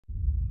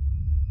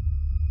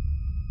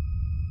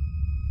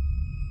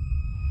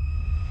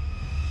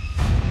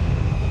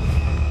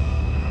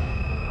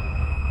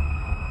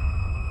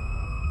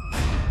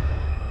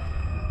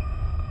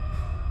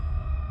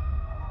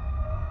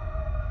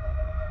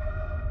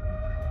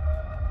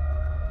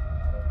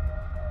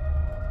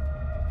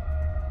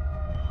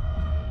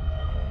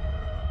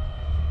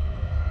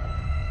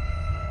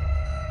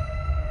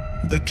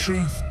The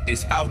truth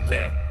is out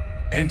there,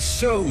 and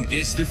so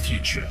is the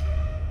future.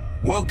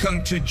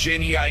 Welcome to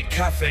Genii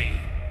Cafe,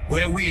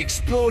 where we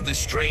explore the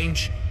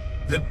strange,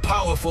 the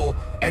powerful,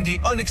 and the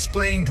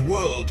unexplained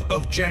world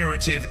of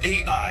generative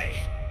AI.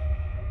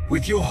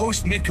 With your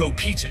host Nico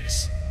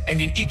Peters, and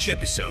in each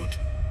episode,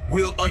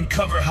 we'll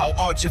uncover how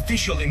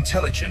artificial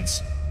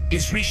intelligence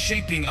is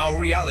reshaping our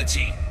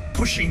reality,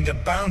 pushing the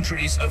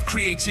boundaries of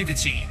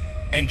creativity,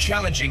 and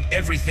challenging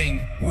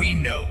everything we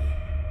know.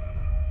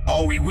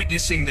 Are we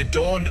witnessing the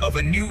dawn of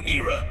a new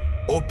era,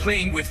 or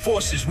playing with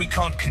forces we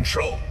can't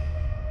control?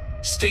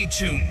 Stay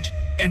tuned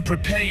and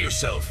prepare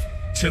yourself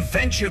to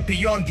venture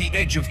beyond the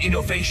edge of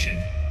innovation,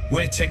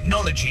 where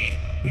technology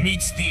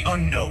meets the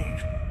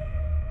unknown.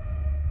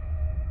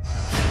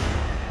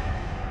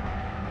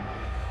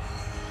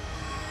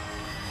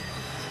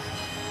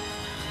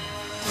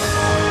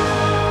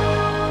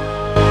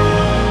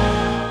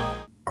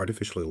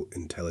 Artificial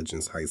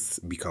intelligence has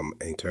become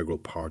an integral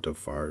part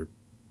of our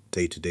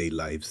day-to-day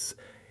lives,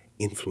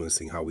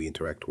 influencing how we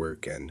interact,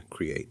 work, and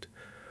create.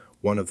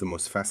 One of the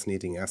most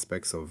fascinating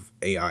aspects of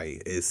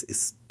AI is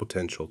its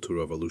potential to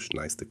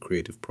revolutionize the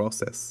creative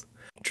process.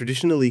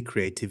 Traditionally,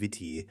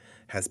 creativity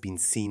has been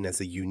seen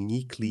as a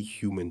uniquely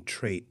human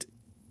trait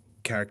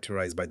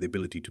characterized by the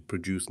ability to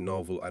produce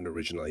novel and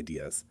original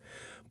ideas.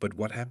 But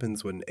what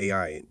happens when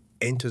AI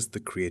enters the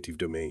creative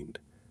domain?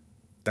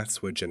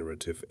 That's where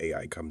generative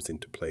AI comes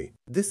into play.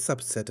 This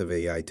subset of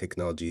AI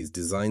technology is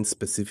designed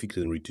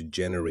specifically to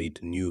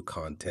generate new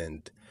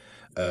content,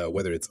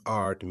 whether it's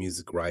art,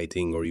 music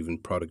writing, or even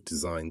product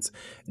designs.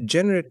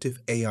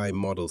 Generative AI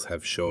models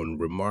have shown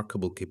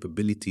remarkable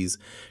capabilities,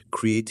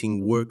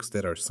 creating works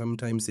that are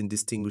sometimes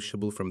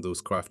indistinguishable from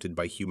those crafted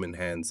by human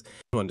hands.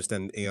 To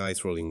understand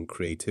AI's role in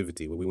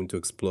creativity, we want to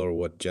explore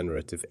what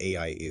generative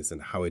AI is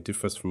and how it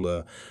differs from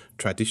the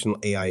traditional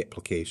AI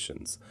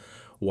applications.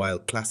 While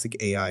classic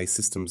AI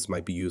systems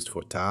might be used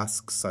for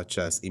tasks such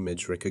as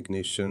image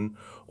recognition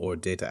or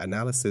data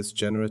analysis,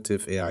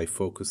 generative AI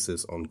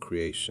focuses on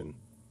creation.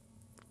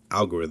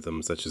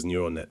 Algorithms such as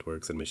neural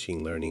networks and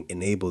machine learning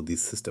enable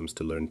these systems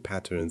to learn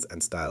patterns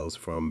and styles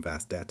from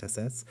vast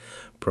datasets,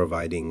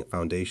 providing a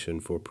foundation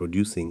for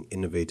producing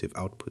innovative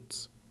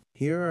outputs.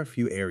 Here are a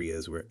few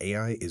areas where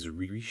AI is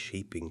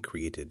reshaping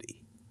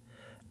creativity.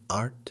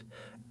 Art.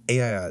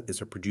 AI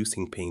artists are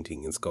producing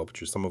painting and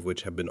sculpture, some of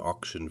which have been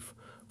auctioned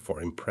for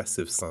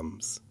impressive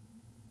sums.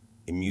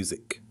 In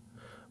music,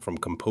 from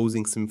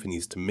composing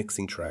symphonies to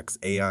mixing tracks,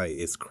 AI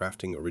is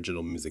crafting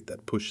original music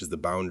that pushes the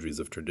boundaries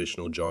of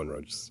traditional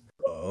genres.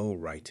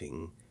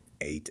 Writing.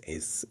 AI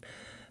is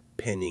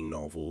penning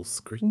novels,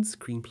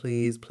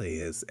 screenplays,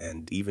 plays,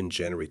 and even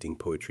generating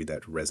poetry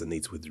that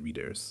resonates with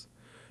readers.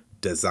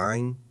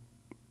 Design.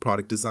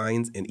 Product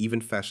designs and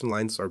even fashion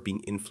lines are being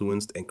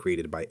influenced and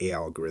created by AI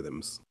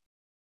algorithms.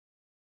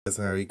 As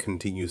AI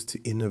continues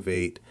to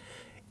innovate,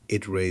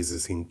 it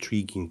raises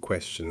intriguing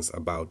questions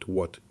about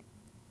what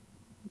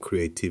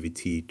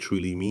creativity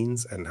truly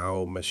means and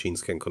how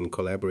machines can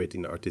collaborate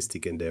in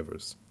artistic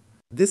endeavors.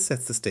 This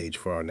sets the stage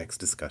for our next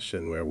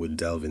discussion, where we'll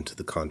delve into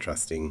the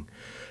contrasting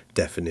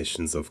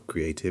definitions of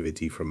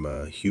creativity from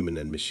a human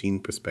and machine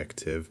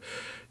perspective,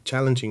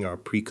 challenging our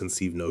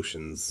preconceived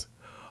notions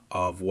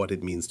of what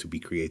it means to be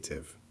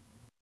creative.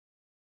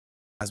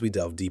 As we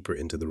delve deeper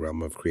into the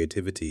realm of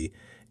creativity,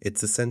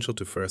 it's essential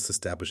to first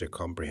establish a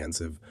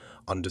comprehensive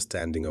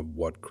understanding of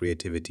what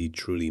creativity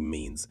truly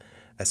means,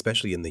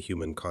 especially in the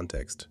human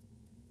context.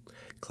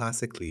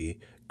 Classically,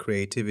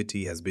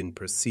 creativity has been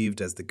perceived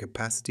as the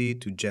capacity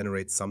to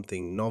generate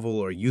something novel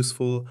or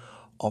useful,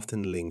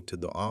 often linked to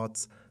the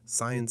arts,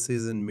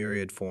 sciences, and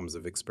myriad forms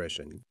of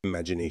expression,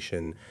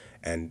 imagination,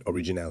 and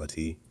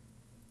originality.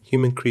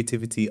 Human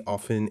creativity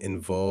often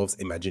involves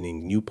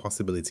imagining new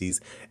possibilities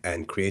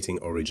and creating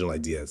original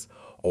ideas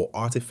or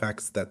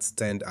artifacts that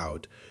stand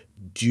out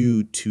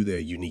due to their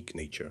unique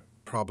nature.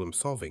 Problem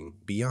solving.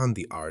 Beyond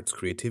the arts,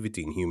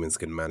 creativity in humans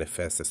can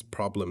manifest as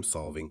problem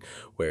solving,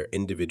 where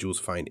individuals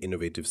find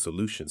innovative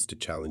solutions to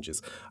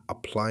challenges,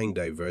 applying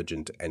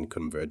divergent and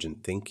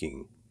convergent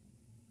thinking.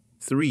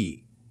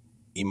 3.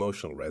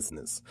 Emotional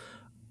resonance.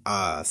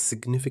 A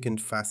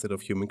significant facet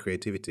of human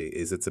creativity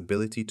is its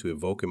ability to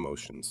evoke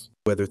emotions.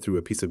 Whether through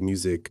a piece of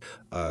music,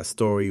 a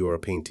story, or a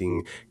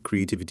painting,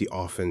 creativity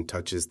often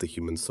touches the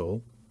human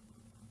soul.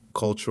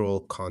 Cultural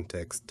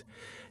context.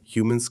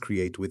 Humans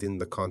create within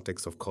the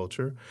context of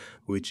culture,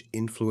 which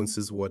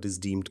influences what is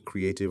deemed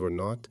creative or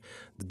not.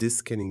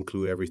 This can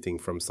include everything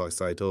from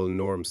societal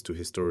norms to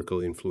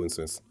historical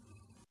influences.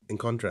 In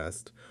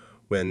contrast,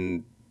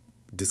 when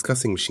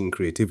discussing machine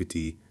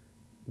creativity,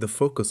 the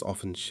focus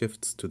often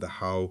shifts to the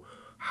how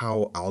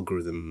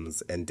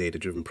algorithms and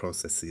data-driven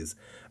processes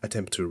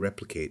attempt to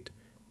replicate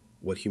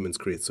what humans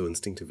create so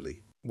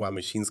instinctively. While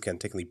machines can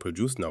technically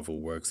produce novel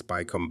works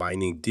by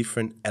combining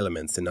different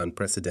elements in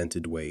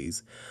unprecedented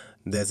ways,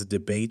 there's a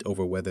debate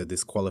over whether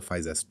this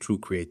qualifies as true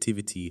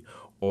creativity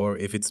or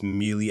if it's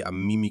merely a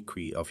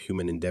mimicry of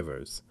human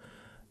endeavors.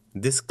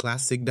 This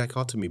classic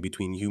dichotomy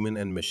between human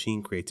and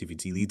machine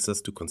creativity leads us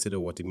to consider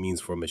what it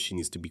means for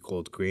machines to be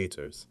called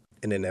creators.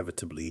 And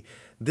inevitably,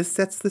 this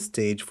sets the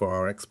stage for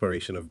our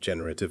exploration of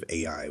generative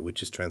AI,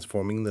 which is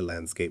transforming the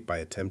landscape by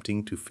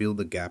attempting to fill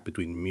the gap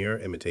between mere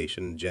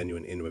imitation and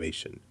genuine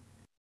innovation.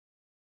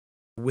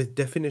 With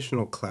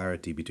definitional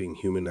clarity between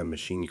human and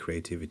machine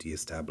creativity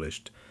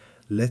established,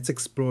 let's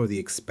explore the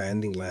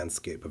expanding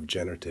landscape of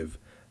generative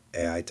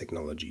AI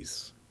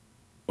technologies.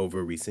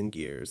 Over recent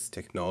years,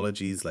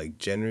 technologies like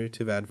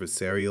generative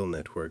adversarial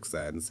networks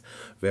and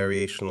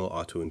variational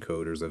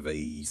autoencoders of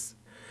AEs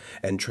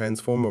and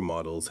transformer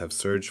models have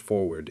surged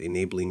forward,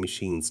 enabling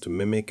machines to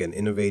mimic and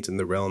innovate in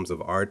the realms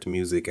of art,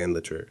 music, and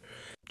literature.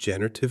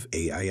 Generative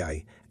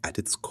AI, at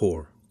its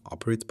core,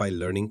 operates by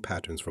learning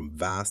patterns from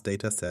vast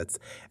data sets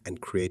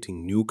and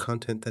creating new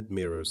content that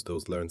mirrors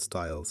those learned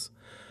styles.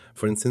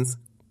 For instance,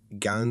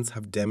 GANs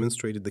have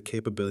demonstrated the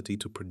capability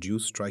to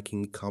produce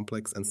strikingly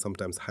complex and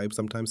sometimes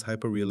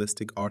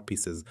hyper-realistic art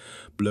pieces,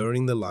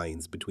 blurring the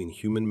lines between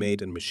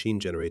human-made and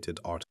machine-generated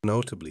art.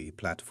 Notably,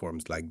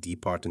 platforms like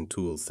deep art and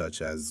tools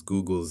such as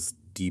Google's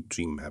Deep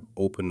Dream have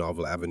opened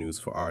novel avenues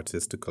for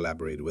artists to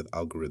collaborate with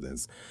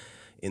algorithms.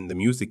 In the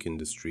music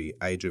industry,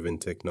 AI-driven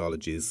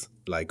technologies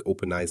like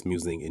OpenAI's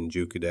Musing in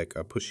Jukudek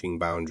are pushing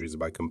boundaries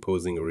by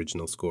composing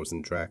original scores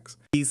and tracks.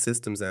 These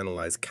systems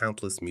analyze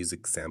countless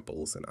music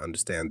samples and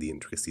understand the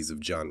intricacies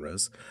of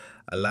genres,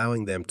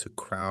 allowing them to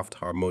craft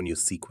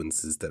harmonious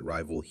sequences that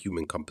rival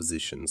human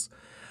compositions.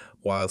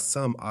 While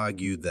some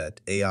argue that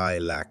AI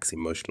lacks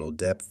emotional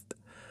depth,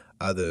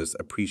 others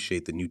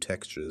appreciate the new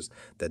textures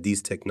that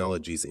these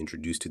technologies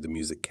introduce to the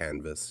music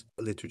canvas.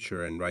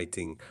 Literature and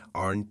writing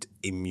aren't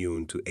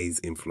immune to AI's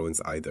influence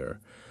either.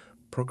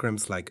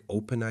 Programs like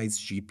OpenAI's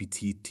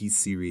GPT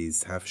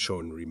series have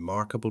shown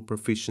remarkable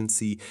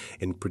proficiency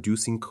in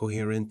producing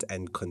coherent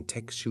and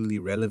contextually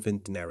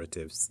relevant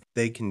narratives.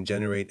 They can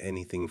generate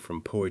anything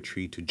from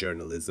poetry to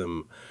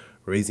journalism,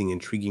 raising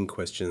intriguing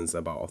questions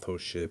about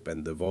authorship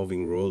and the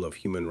evolving role of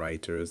human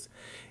writers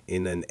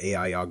in an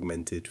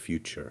AI-augmented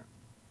future.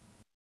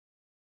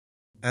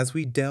 As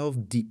we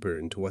delve deeper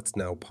into what's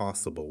now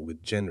possible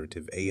with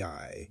generative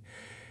AI,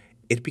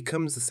 it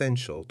becomes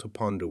essential to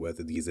ponder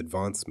whether these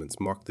advancements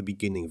mark the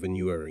beginning of a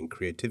new era in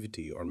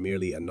creativity or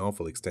merely a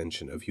novel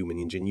extension of human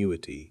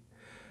ingenuity.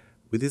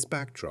 With this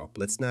backdrop,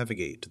 let's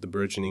navigate to the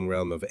burgeoning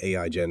realm of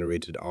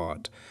AI-generated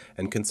art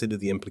and consider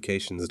the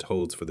implications it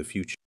holds for the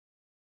future.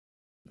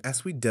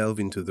 As we delve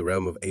into the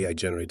realm of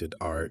AI-generated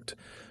art,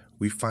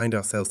 we find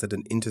ourselves at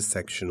an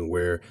intersection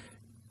where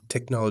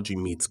technology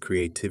meets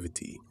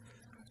creativity.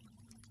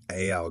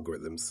 AI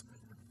algorithms,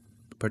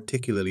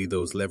 particularly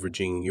those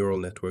leveraging neural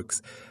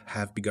networks,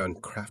 have begun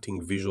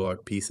crafting visual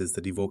art pieces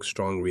that evoke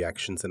strong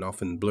reactions and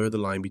often blur the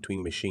line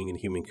between machine and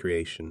human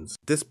creations.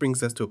 This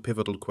brings us to a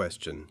pivotal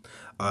question.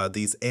 Are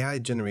these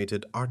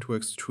AI-generated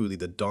artworks truly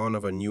the dawn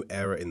of a new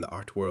era in the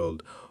art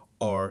world,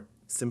 or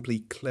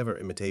simply clever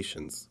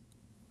imitations?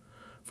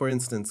 For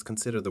instance,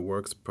 consider the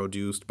works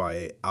produced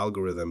by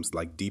algorithms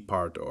like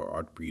DeepArt or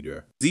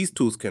ArtBreeder. These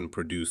tools can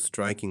produce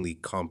strikingly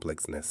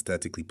complex and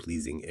aesthetically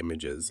pleasing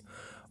images,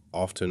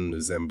 often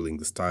resembling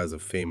the styles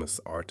of famous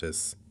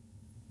artists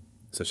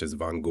such as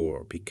Van Gogh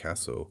or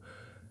Picasso.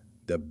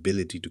 The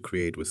ability to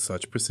create with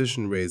such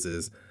precision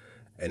raises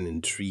an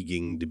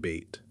intriguing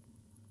debate.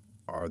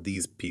 Are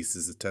these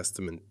pieces a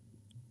testament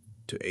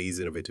to AI's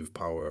innovative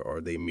power, or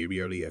are they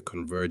merely a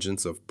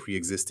convergence of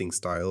pre-existing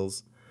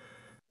styles?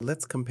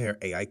 Let's compare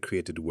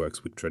AI-created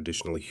works with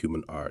traditional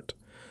human art.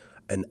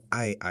 An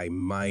AI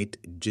might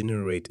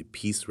generate a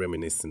piece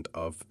reminiscent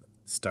of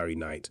Starry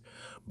Night,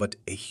 but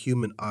a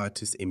human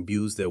artist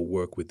imbues their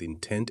work with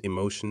intent,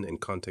 emotion,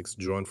 and context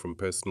drawn from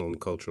personal and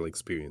cultural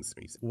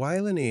experiences.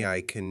 While an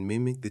AI can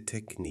mimic the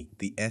technique,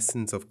 the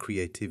essence of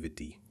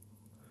creativity,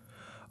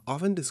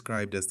 often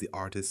described as the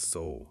artist's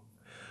soul,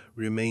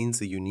 remains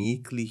a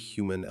uniquely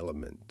human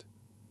element.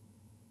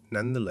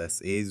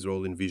 Nonetheless, AI's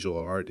role in visual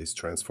art is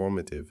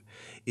transformative.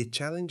 It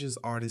challenges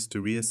artists to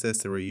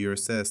reassess or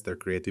reassess their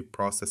creative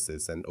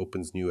processes and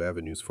opens new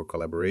avenues for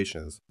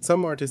collaborations.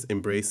 Some artists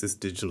embrace this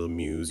digital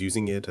muse,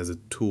 using it as a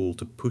tool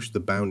to push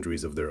the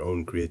boundaries of their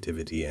own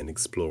creativity and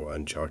explore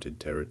uncharted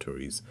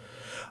territories.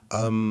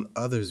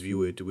 Others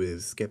view it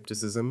with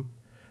skepticism,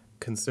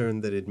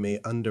 concerned that it may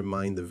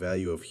undermine the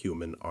value of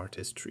human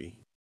artistry.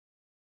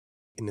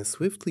 In a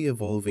swiftly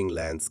evolving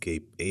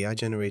landscape,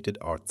 AI-generated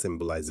art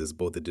symbolizes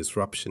both a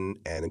disruption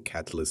and a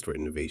catalyst for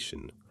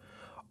innovation.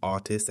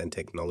 Artists and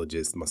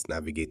technologists must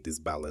navigate this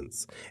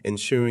balance,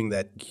 ensuring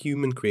that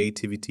human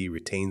creativity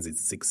retains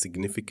its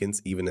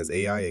significance even as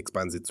AI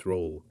expands its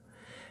role.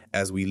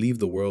 As we leave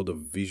the world of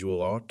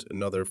visual art,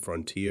 another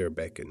frontier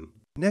beckons.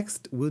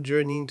 Next, we'll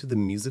journey into the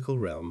musical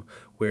realm,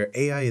 where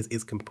AI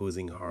is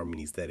composing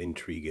harmonies that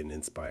intrigue and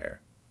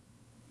inspire.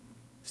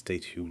 Stay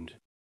tuned.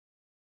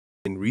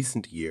 In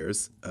recent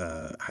years,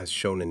 has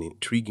shown an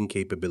intriguing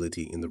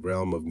capability in the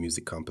realm of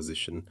music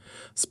composition,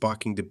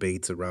 sparking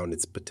debates around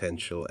its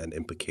potential and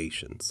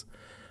implications.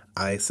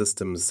 AI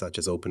systems such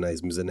as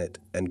OpenAI's Musenet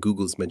and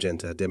Google's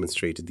Magenta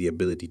demonstrated the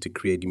ability to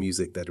create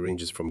music that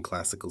ranges from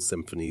classical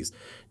symphonies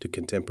to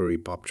contemporary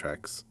pop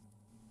tracks.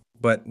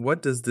 But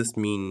what does this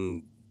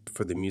mean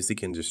for the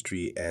music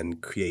industry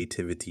and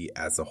creativity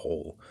as a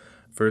whole.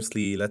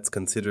 Firstly, let's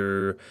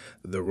consider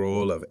the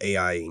role of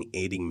AI in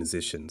aiding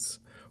musicians.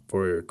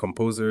 For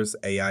composers,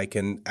 AI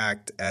can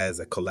act as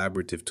a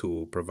collaborative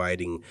tool,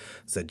 providing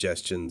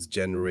suggestions,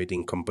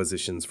 generating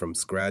compositions from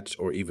scratch,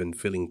 or even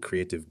filling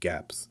creative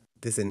gaps.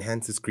 This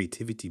enhances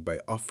creativity by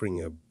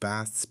offering a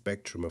vast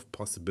spectrum of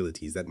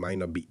possibilities that might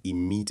not be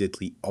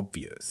immediately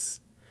obvious.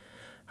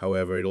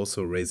 However, it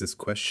also raises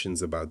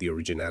questions about the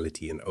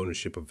originality and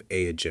ownership of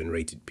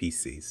AI-generated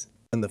pieces.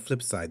 On the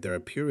flip side, there are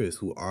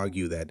purists who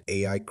argue that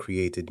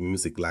AI-created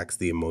music lacks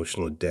the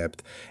emotional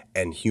depth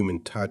and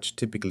human touch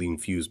typically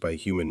infused by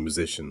human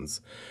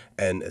musicians,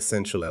 an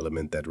essential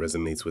element that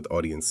resonates with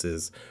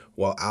audiences.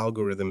 While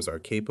algorithms are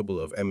capable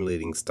of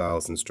emulating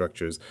styles and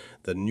structures,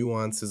 the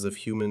nuances of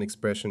human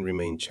expression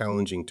remain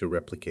challenging to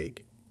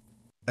replicate.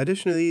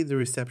 Additionally, the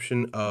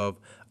reception of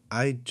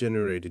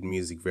AI-generated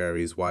music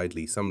varies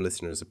widely. Some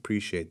listeners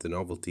appreciate the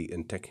novelty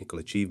and technical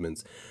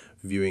achievements,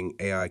 viewing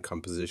AI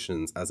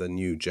compositions as a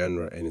new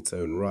genre in its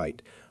own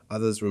right.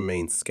 Others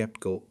remain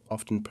skeptical,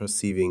 often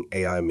perceiving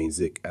AI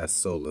music as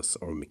soulless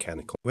or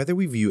mechanical. Whether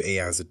we view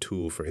AI as a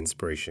tool for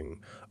inspiration,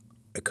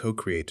 a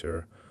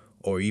co-creator,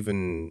 or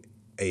even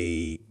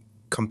a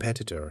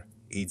competitor,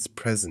 its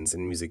presence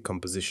in music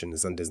composition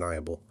is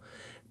undeniable.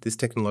 This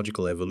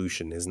technological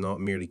evolution is not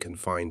merely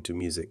confined to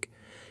music.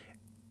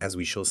 As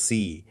we shall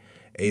see,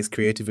 AI's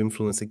creative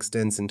influence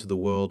extends into the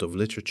world of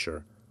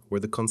literature,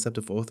 where the concept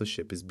of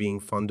authorship is being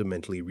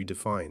fundamentally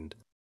redefined.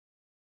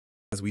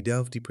 As we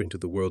delve deeper into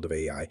the world of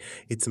AI,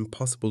 it's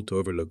impossible to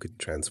overlook its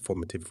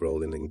transformative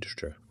role in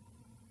literature.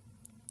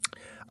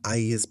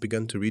 AI has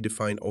begun to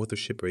redefine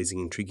authorship, raising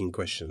intriguing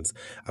questions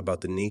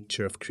about the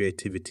nature of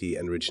creativity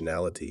and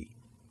originality.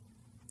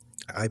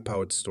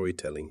 AI-powered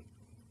storytelling.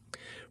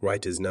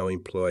 Writers now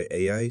employ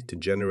AI to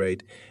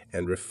generate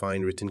and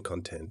refine written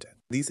content.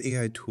 These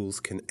AI tools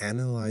can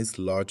analyze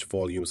large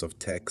volumes of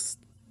text,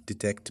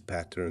 detect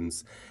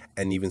patterns,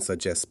 and even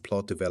suggest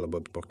plot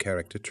development or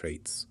character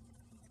traits.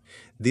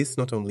 This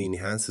not only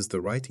enhances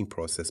the writing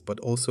process, but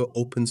also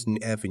opens new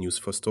avenues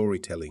for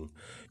storytelling.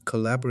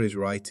 Collaborative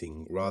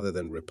writing, rather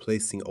than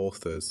replacing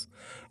authors,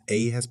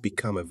 AI has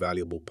become a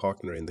valuable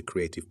partner in the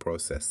creative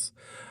process.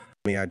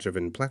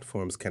 AI-driven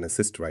platforms can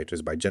assist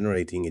writers by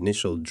generating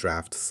initial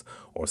drafts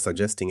or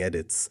suggesting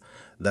edits,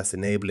 thus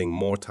enabling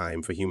more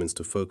time for humans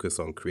to focus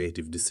on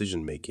creative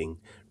decision-making,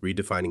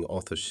 redefining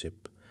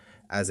authorship.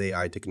 As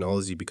AI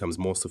technology becomes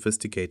more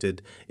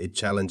sophisticated, it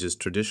challenges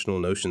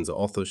traditional notions of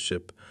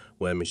authorship,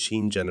 where a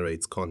machine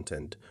generates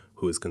content.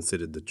 Who is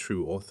considered the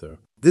true author?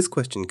 This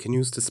question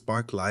continues to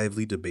spark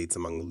lively debates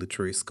among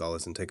literary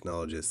scholars and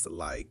technologists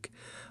alike,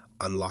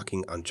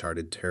 unlocking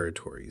uncharted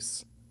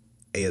territories.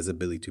 AI's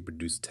ability to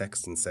produce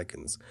text in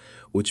seconds,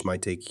 which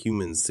might take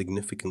humans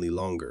significantly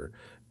longer,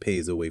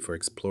 paves the way for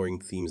exploring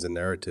themes and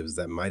narratives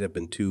that might have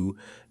been too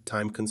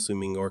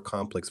time-consuming or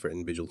complex for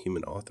individual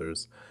human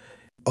authors.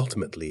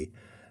 Ultimately,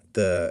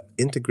 the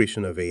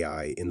integration of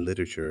AI in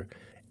literature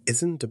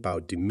isn't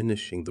about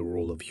diminishing the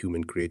role of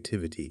human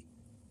creativity.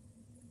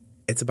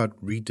 It's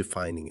about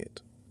redefining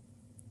it.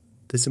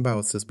 This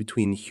imbalance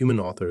between human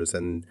authors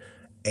and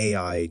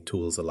AI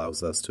tools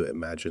allows us to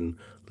imagine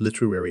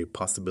literary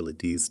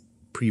possibilities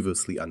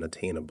previously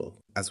unattainable.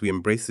 As we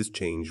embrace this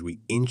change, we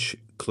inch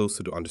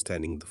closer to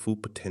understanding the full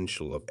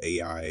potential of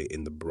AI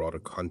in the broader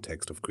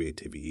context of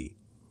creativity.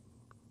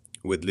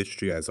 With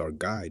literature as our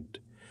guide,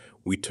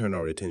 we turn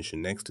our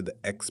attention next to the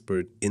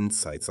expert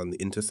insights on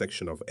the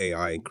intersection of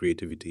AI and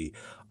creativity,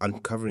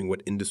 uncovering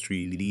what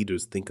industry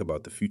leaders think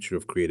about the future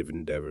of creative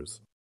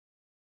endeavors.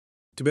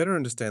 To better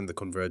understand the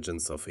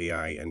convergence of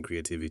AI and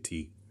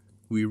creativity,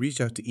 we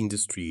reach out to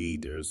industry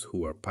leaders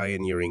who are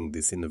pioneering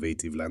this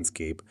innovative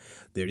landscape.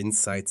 Their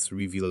insights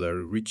reveal a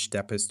rich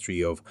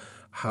tapestry of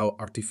how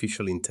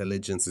artificial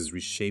intelligence is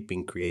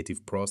reshaping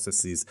creative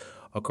processes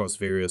across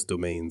various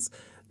domains.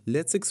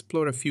 Let's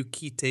explore a few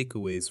key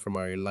takeaways from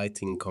our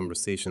enlightening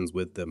conversations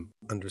with them.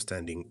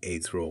 Understanding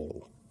AI's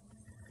role.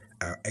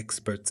 Our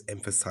experts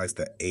emphasize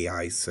that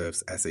AI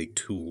serves as a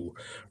tool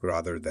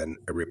rather than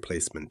a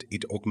replacement.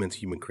 It augments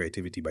human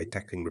creativity by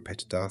tackling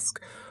repetitive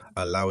tasks,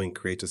 allowing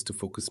creators to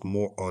focus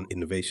more on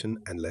innovation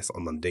and less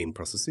on mundane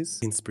processes.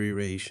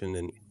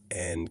 Inspiration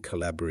and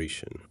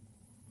collaboration.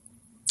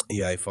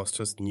 AI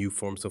fosters new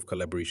forms of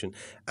collaboration,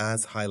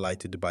 as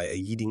highlighted by a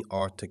leading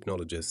art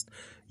technologist.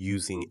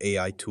 Using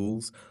AI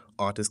tools,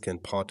 artists can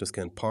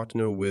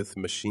partner with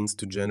machines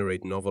to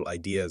generate novel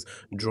ideas,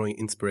 drawing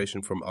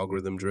inspiration from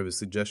algorithm-driven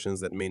suggestions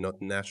that may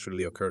not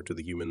naturally occur to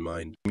the human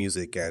mind.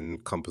 Music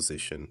and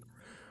composition.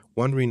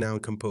 One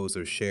renowned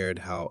composer shared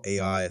how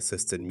AI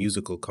assisted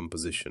musical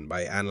composition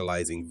by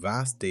analyzing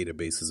vast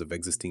databases of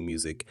existing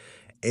music.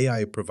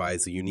 AI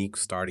provides a unique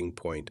starting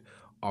point,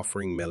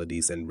 offering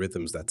melodies and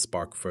rhythms that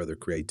spark further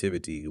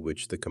creativity,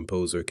 which the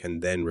composer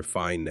can then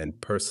refine and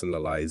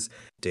personalize.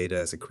 Data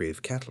as a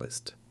creative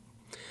catalyst.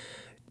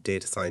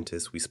 Data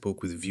scientists, we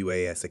spoke with Vue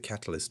as a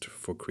catalyst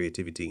for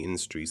creativity in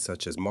industries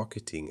such as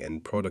marketing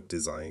and product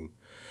design.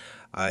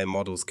 AI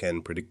models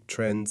can predict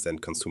trends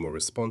and consumer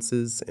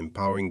responses,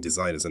 empowering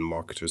designers and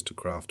marketers to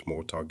craft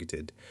more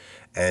targeted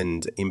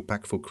and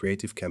impactful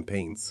creative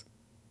campaigns.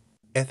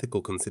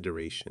 Ethical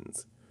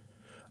considerations.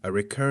 A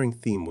recurring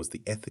theme was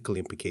the ethical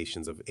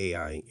implications of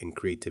AI in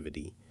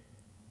creativity.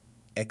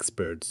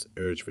 Experts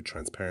urge for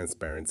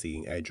transparency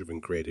in AI-driven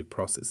creative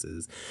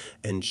processes,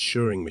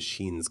 ensuring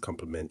machines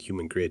complement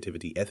human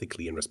creativity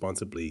ethically and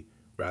responsibly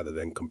rather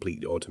than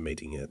completely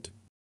automating it.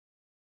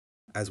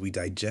 As we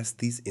digest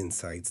these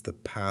insights, the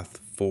path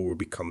forward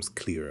becomes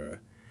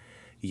clearer,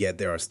 yet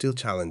there are still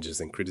challenges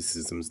and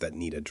criticisms that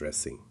need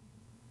addressing.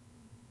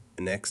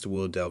 Next,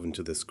 we'll delve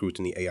into the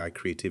scrutiny AI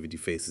creativity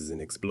faces and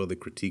explore the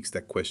critiques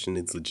that question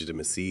its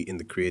legitimacy in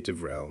the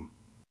creative realm.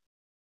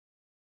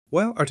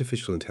 While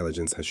artificial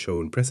intelligence has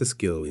shown impressive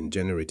skill in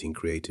generating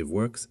creative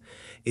works,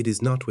 it is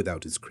not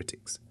without its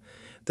critics.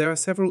 There are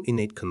several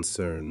innate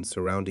concerns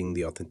surrounding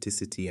the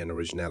authenticity and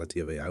originality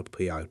of AI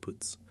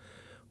outputs.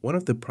 One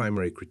of the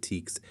primary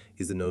critiques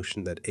is the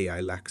notion that AI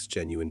lacks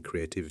genuine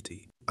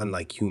creativity.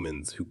 Unlike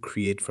humans, who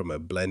create from a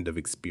blend of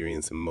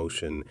experience,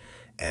 emotion,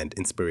 and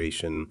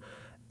inspiration,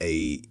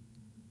 a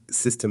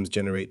systems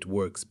generate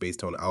works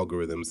based on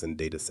algorithms and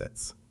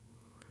datasets.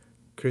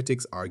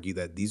 Critics argue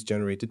that these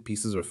generated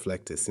pieces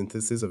reflect a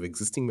synthesis of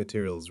existing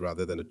materials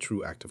rather than a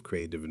true act of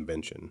creative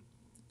invention.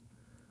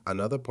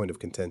 Another point of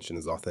contention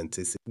is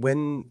authenticity.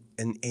 When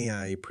an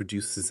AI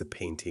produces a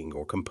painting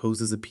or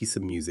composes a piece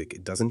of music,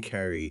 it doesn't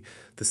carry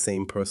the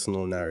same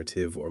personal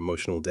narrative or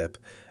emotional depth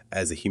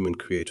as a human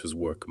creator's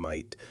work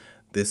might.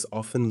 This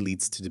often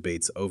leads to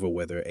debates over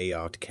whether AI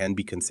art can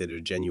be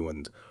considered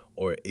genuine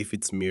or if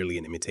it's merely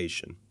an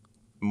imitation.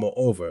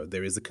 Moreover,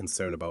 there is a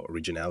concern about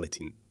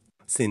originality.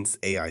 Since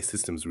AI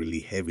systems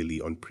rely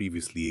heavily on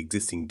previously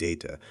existing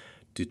data,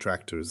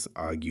 detractors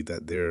argue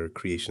that their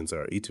creations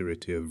are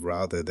iterative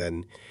rather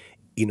than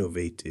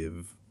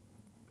innovative.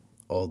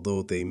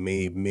 Although they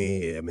may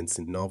evince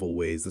in novel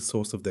ways, the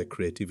source of their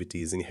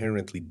creativity is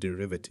inherently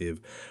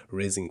derivative,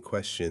 raising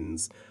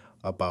questions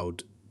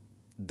about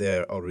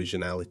their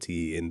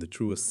originality in the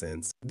truest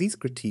sense. These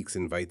critiques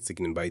invite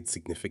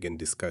significant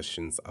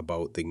discussions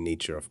about the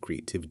nature of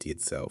creativity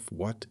itself.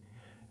 What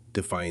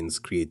defines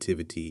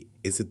creativity?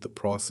 Is it the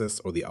process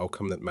or the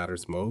outcome that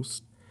matters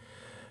most?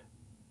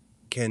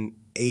 Can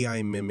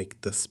AI mimic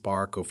the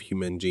spark of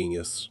human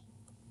genius,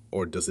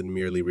 or does it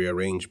merely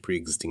rearrange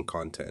pre-existing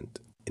content?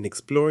 In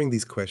exploring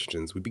these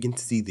questions, we begin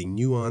to see the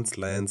nuanced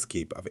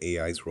landscape of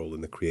AI's role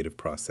in the creative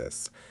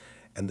process,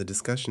 and the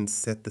discussions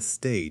set the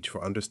stage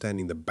for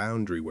understanding the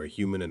boundary where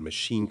human and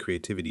machine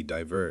creativity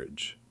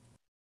diverge.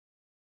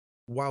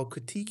 While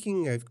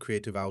critiquing of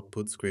creative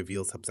outputs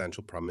reveals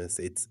substantial promise,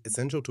 it's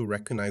essential to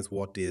recognize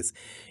what is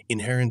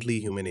inherently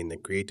human in the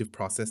creative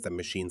process that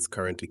machines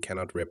currently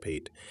cannot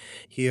replicate.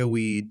 Here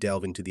we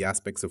delve into the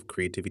aspects of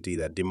creativity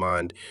that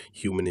demand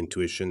human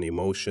intuition,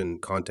 emotion,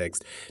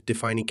 context,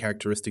 defining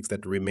characteristics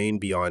that remain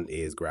beyond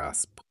AI's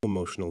grasp.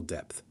 Emotional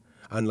depth.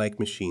 Unlike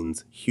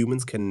machines,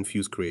 humans can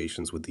infuse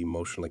creations with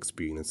emotional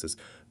experiences,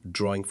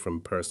 drawing from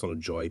personal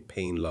joy,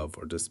 pain, love,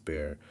 or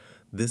despair.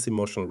 This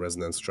emotional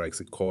resonance strikes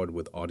a chord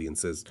with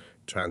audiences,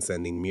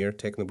 transcending mere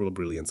technical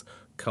brilliance.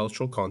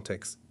 Cultural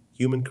context.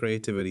 Human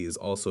creativity is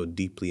also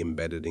deeply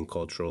embedded in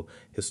cultural,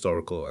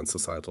 historical, and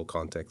societal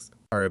contexts.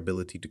 Our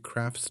ability to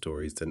craft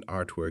stories and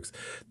artworks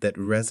that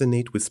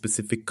resonate with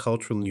specific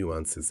cultural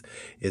nuances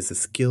is a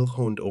skill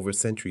honed over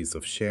centuries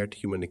of shared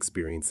human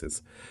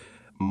experiences.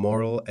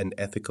 Moral and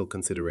ethical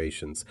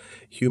considerations.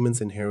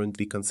 Humans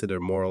inherently consider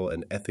moral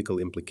and ethical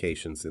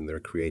implications in their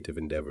creative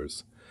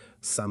endeavors,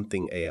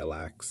 something AI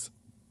lacks.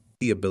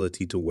 The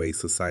ability to weigh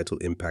societal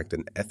impact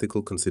and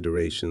ethical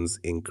considerations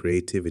in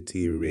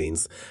creativity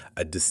remains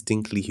a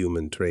distinctly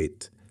human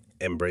trait,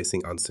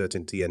 embracing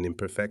uncertainty and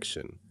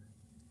imperfection.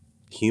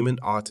 Human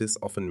artists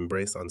often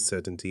embrace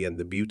uncertainty and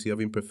the beauty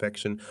of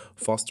imperfection,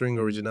 fostering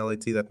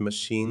originality that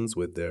machines,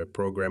 with their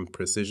programmed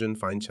precision,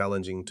 find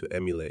challenging to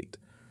emulate.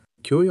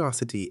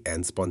 Curiosity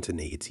and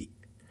spontaneity.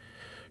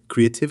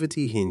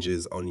 Creativity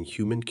hinges on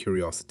human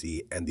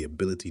curiosity and the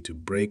ability to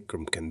break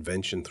from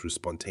convention through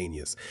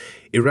spontaneous,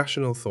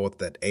 irrational thought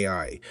that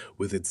AI,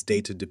 with its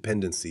data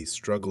dependency,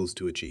 struggles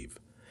to achieve.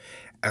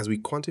 As we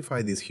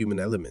quantify these human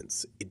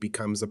elements, it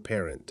becomes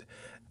apparent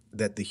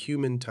that the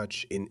human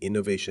touch in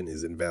innovation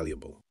is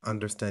invaluable.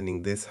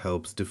 Understanding this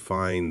helps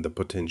define the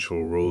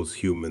potential roles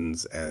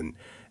humans and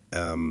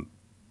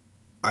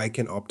I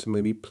can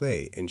optimally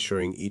play,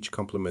 ensuring each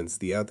complements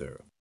the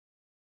other.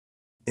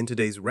 In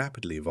today's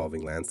rapidly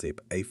evolving landscape,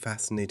 a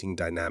fascinating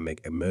dynamic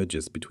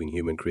emerges between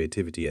human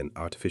creativity and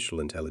artificial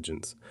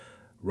intelligence.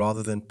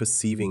 Rather than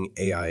perceiving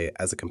AI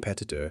as a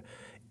competitor,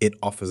 it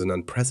offers an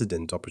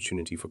unprecedented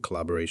opportunity for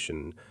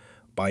collaboration.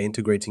 By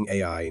integrating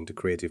AI into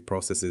creative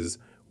processes,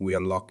 we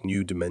unlock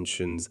new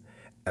dimensions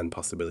and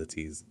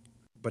possibilities.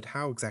 But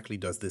how exactly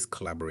does this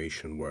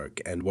collaboration work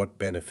and what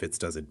benefits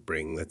does it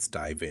bring? Let's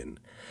dive in.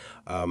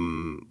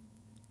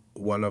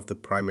 One of the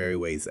primary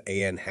ways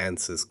AI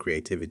enhances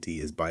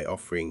creativity is by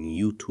offering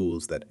new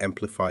tools that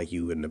amplify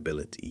human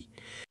ability.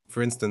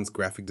 For instance,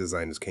 graphic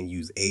designers can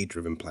use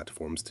AI-driven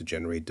platforms to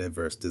generate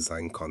diverse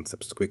design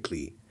concepts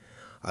quickly,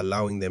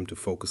 allowing them to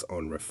focus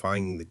on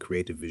refining the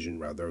creative vision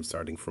rather than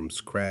starting from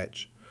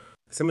scratch.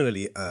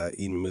 Similarly,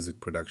 in music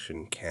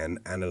production can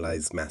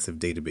analyze massive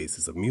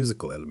databases of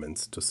musical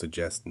elements to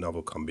suggest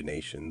novel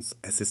combinations,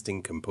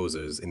 assisting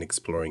composers in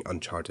exploring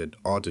uncharted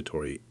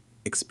auditory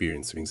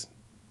experiences.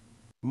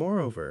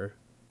 Moreover,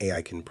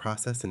 AI can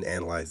process and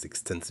analyze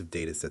extensive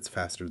datasets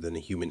faster than a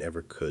human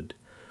ever could,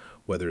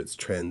 whether it's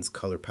trends,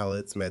 color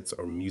palettes, mets,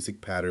 or music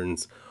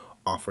patterns,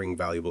 offering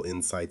valuable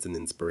insights and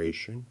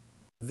inspiration.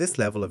 This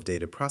level of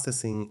data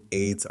processing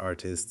aids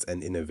artists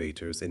and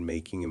innovators in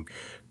making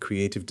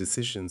creative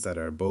decisions that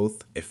are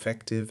both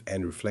effective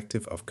and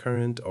reflective of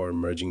current or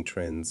emerging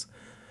trends.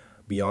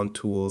 Beyond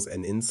tools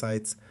and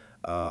insights,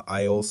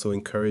 I also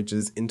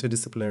encourages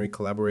interdisciplinary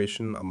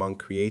collaboration among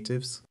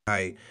creatives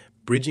by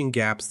bridging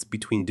gaps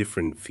between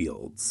different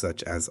fields,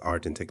 such as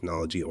art and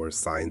technology or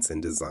science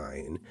and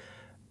design.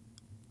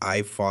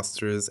 I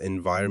fosters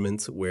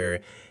environments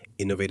where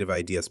innovative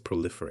ideas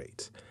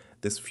proliferate.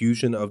 This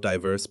fusion of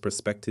diverse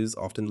perspectives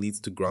often leads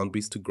to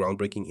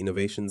groundbreaking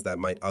innovations that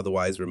might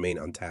otherwise remain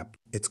untapped.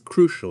 It's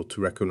crucial to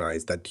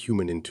recognize that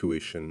human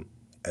intuition,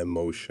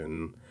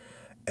 emotion,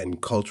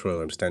 and cultural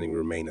understanding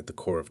remain at the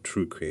core of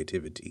true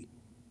creativity.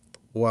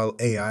 While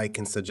AI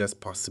can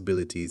suggest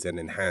possibilities and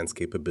enhance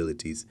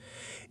capabilities,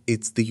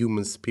 it's the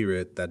human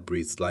spirit that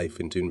breathes life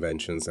into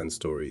inventions and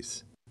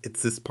stories.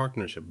 It's this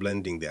partnership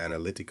blending the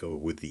analytical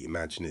with the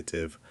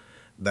imaginative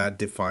that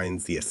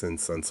defines the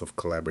essence of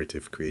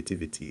collaborative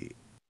creativity.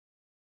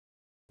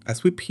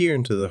 As we peer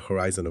into the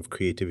horizon of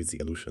creativity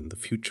evolution, the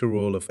future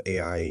role of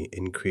AI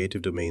in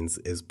creative domains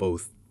is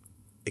both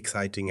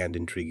exciting and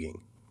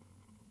intriguing.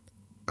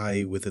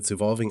 AI, with its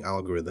evolving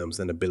algorithms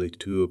and ability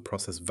to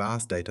process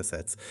vast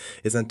datasets,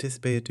 is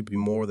anticipated to be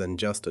more than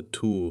just a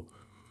tool.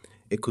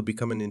 It could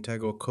become an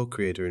integral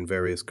co-creator in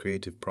various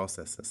creative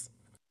processes.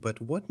 But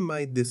what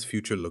might this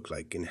future look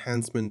like?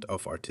 Enhancement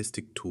of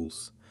artistic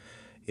tools.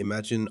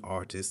 Imagine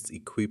artists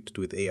equipped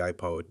with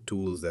AI-powered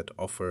tools that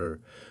offer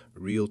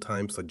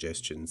real-time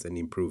suggestions and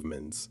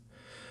improvements.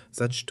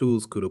 Such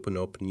tools could open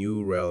up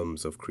new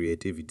realms of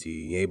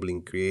creativity,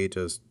 enabling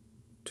creators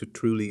to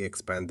truly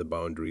expand the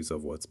boundaries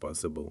of what's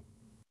possible.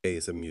 AI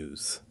is a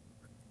muse.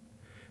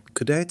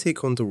 Could I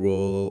take on the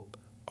role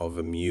of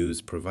a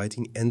muse,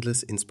 providing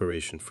endless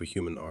inspiration for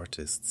human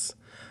artists?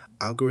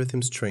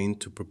 Algorithms trained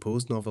to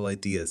propose novel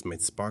ideas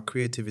might spark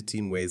creativity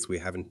in ways we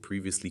haven't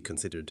previously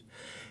considered,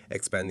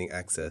 expanding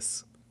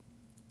access.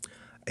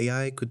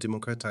 AI could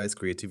democratize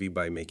creativity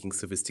by making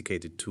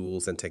sophisticated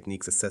tools and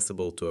techniques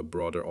accessible to a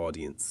broader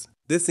audience.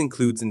 This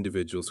includes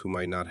individuals who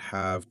might not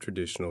have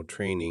traditional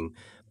training,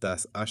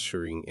 thus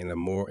ushering in a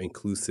more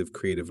inclusive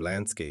creative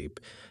landscape,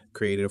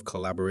 creative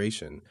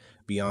collaboration.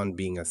 Beyond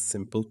being a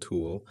simple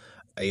tool,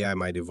 AI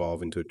might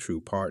evolve into a true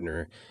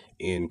partner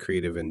in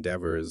creative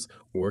endeavors,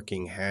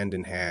 working hand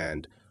in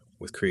hand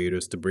with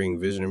creators to bring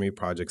visionary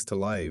projects to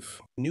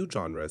life. New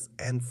genres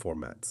and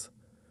formats.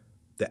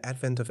 The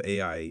advent of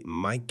AI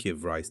might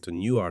give rise to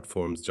new art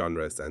forms,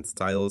 genres, and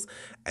styles,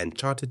 and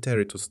charted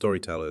territory to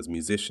storytellers,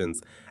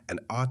 musicians, and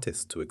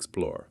artists to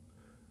explore.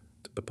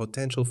 The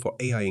potential for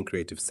AI in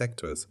creative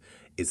sectors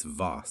is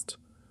vast,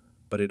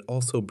 but it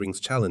also brings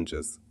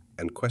challenges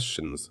and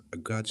questions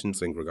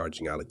regarding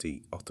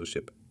originality,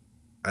 authorship,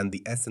 and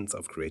the essence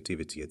of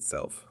creativity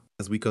itself.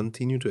 As we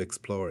continue to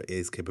explore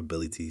AI's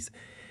capabilities,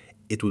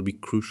 it will be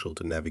crucial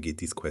to navigate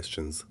these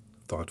questions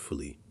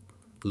thoughtfully.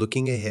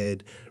 Looking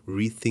ahead,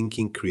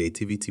 rethinking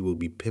creativity will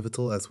be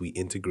pivotal as we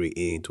integrate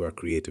AI into our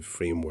creative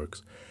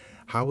frameworks.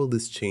 How will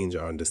this change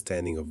our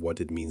understanding of what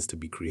it means to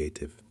be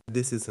creative?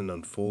 This is an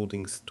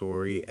unfolding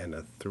story and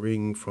a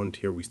thrilling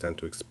frontier we stand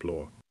to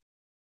explore.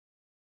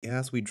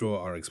 As we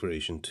draw our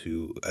exploration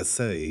to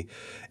essay,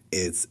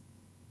 it's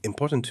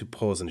important to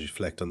pause and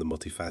reflect on the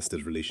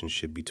multifaceted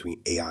relationship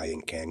between AI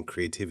and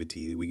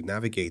creativity. We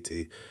navigate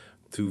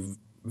through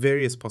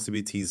various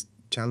possibilities,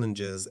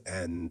 challenges,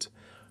 and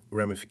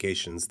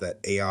ramifications that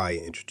AI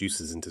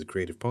introduces into the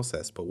creative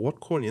process, but what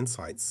core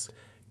insights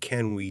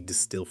can we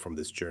distill from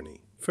this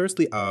journey?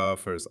 Firstly,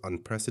 offers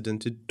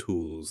unprecedented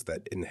tools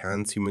that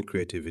enhance human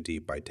creativity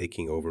by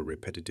taking over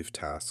repetitive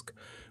tasks,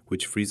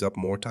 which frees up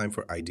more time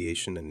for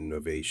ideation and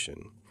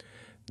innovation.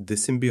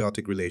 This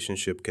symbiotic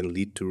relationship can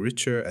lead to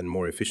richer and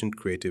more efficient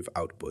creative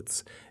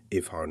outputs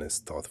if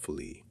harnessed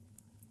thoughtfully.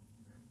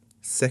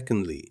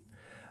 Secondly,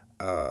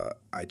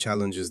 I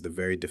challenges the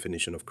very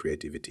definition of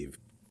creativity.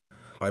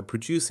 By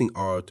producing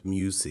art,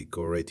 music,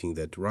 or writing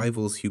that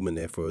rivals human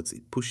efforts,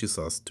 it pushes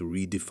us to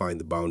redefine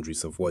the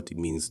boundaries of what it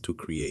means to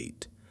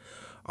create.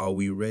 Are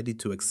we ready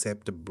to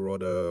accept a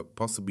broader,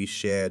 possibly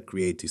shared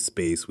creative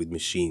space with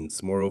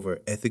machines? Moreover,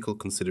 ethical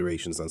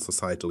considerations and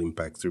societal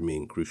impacts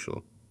remain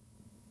crucial.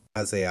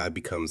 As AI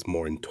becomes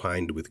more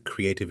entwined with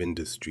creative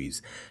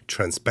industries,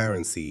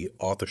 transparency,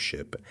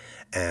 authorship,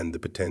 and the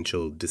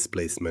potential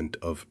displacement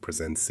of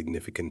presents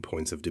significant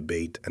points of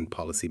debate and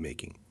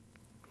policymaking.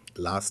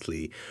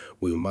 Lastly,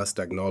 we must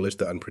acknowledge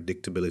the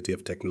unpredictability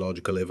of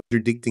technological evolution.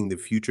 Predicting the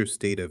future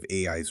state of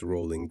AI's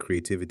role in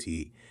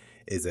creativity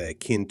is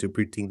akin to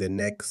predicting the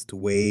next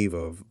wave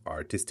of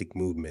artistic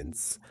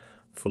movements,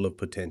 full of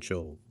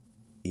potential,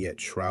 yet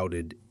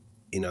shrouded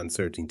in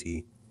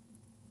uncertainty.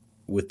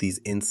 With these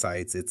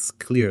insights, it's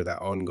clear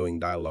that ongoing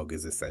dialogue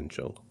is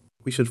essential.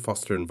 We should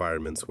foster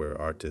environments where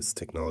artists,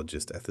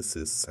 technologists,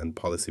 ethicists, and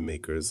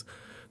policymakers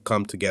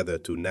come together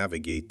to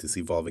navigate this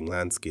evolving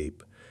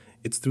landscape.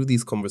 It's through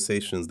these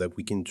conversations that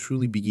we can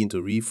truly begin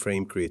to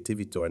reframe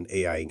creativity to an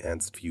AI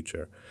enhanced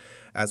future.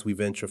 As we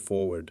venture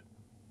forward,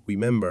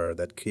 remember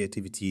that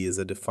creativity is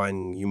a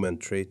defining human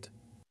trait.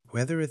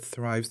 Whether it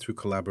thrives through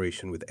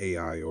collaboration with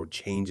AI or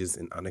changes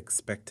in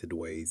unexpected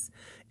ways,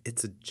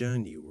 it's a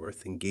journey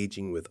worth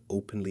engaging with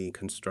openly and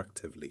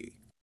constructively.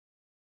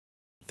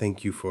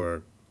 Thank you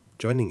for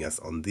joining us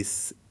on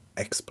this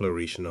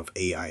exploration of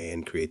AI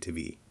and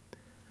creativity.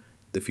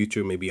 The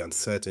future may be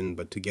uncertain,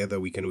 but together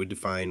we can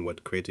redefine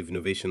what creative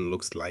innovation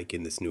looks like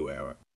in this new era.